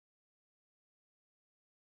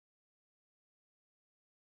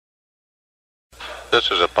This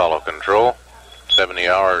is Apollo Control, 70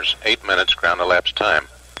 hours, 8 minutes ground elapsed time.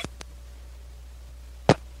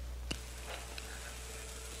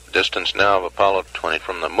 Distance now of Apollo 20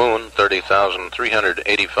 from the moon,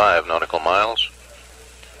 30,385 nautical miles.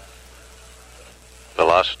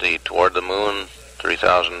 Velocity toward the moon,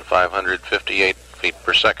 3,558 feet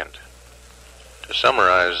per second. To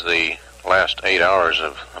summarize the last 8 hours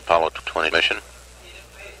of Apollo 20 mission,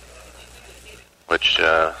 which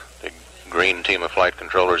the green team of flight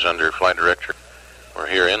controllers under flight director were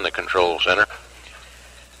here in the control center.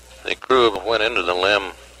 The crew went into the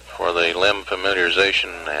LEM for the LEM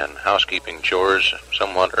familiarization and housekeeping chores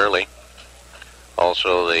somewhat early.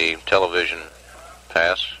 Also the television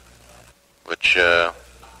pass, which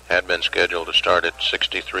had been scheduled to start at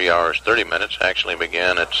 63 hours 30 minutes, actually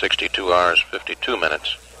began at 62 hours 52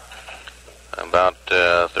 minutes, about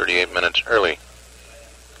 38 minutes early.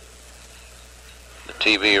 The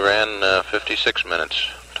TV ran 56 minutes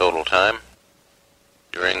total time.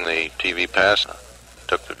 During the TV pass,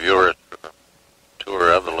 took the viewer through a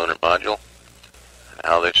tour of the lunar module and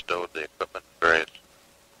how they stowed the equipment in various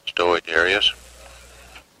stowage areas.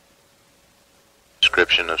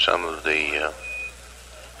 Description of some of the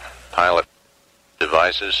pilot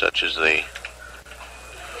devices, such as the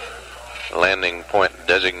landing point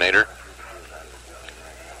designator.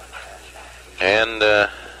 And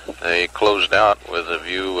they closed out with a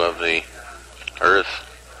view of the Earth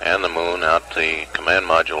and the moon out the command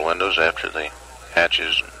module windows after the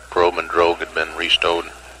hatches, probe, and drogue had been restowed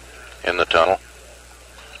in the tunnel.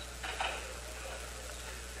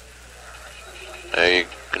 They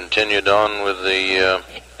continued on with their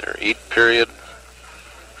eat period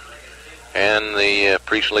and the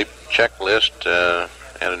pre-sleep checklist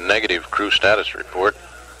and a negative crew status report.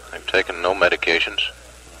 They've taken no medications.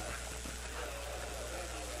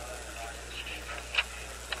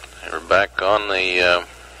 They were back on the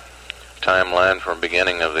timeline for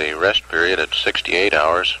beginning of the rest period at 68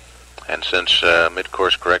 hours, and since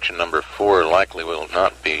mid-course correction number 4 likely will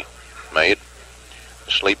not be made,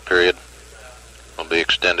 the sleep period will be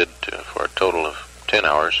extended for a total of 10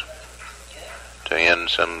 hours to end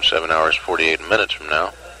some 7 hours 48 minutes from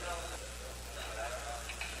now.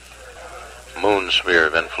 Moon sphere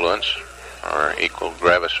of influence, or equal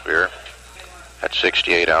gravisphere, at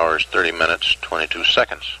 68 hours 30 minutes 22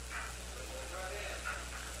 seconds.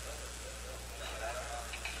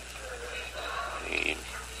 The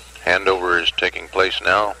handover is taking place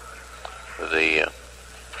now with the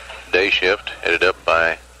day shift headed up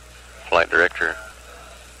by Flight Director.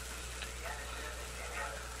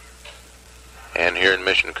 And here in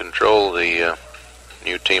Mission Control, the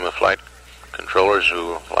new team of flight controllers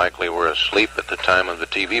who likely were asleep at the time of the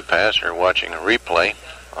TV pass are watching a replay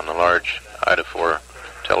on the large IDA-4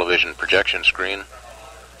 television projection screen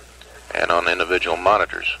and on individual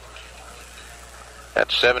monitors.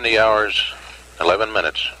 At 70 hours, 11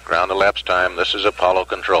 minutes, ground elapsed time, this is Apollo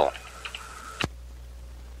Control.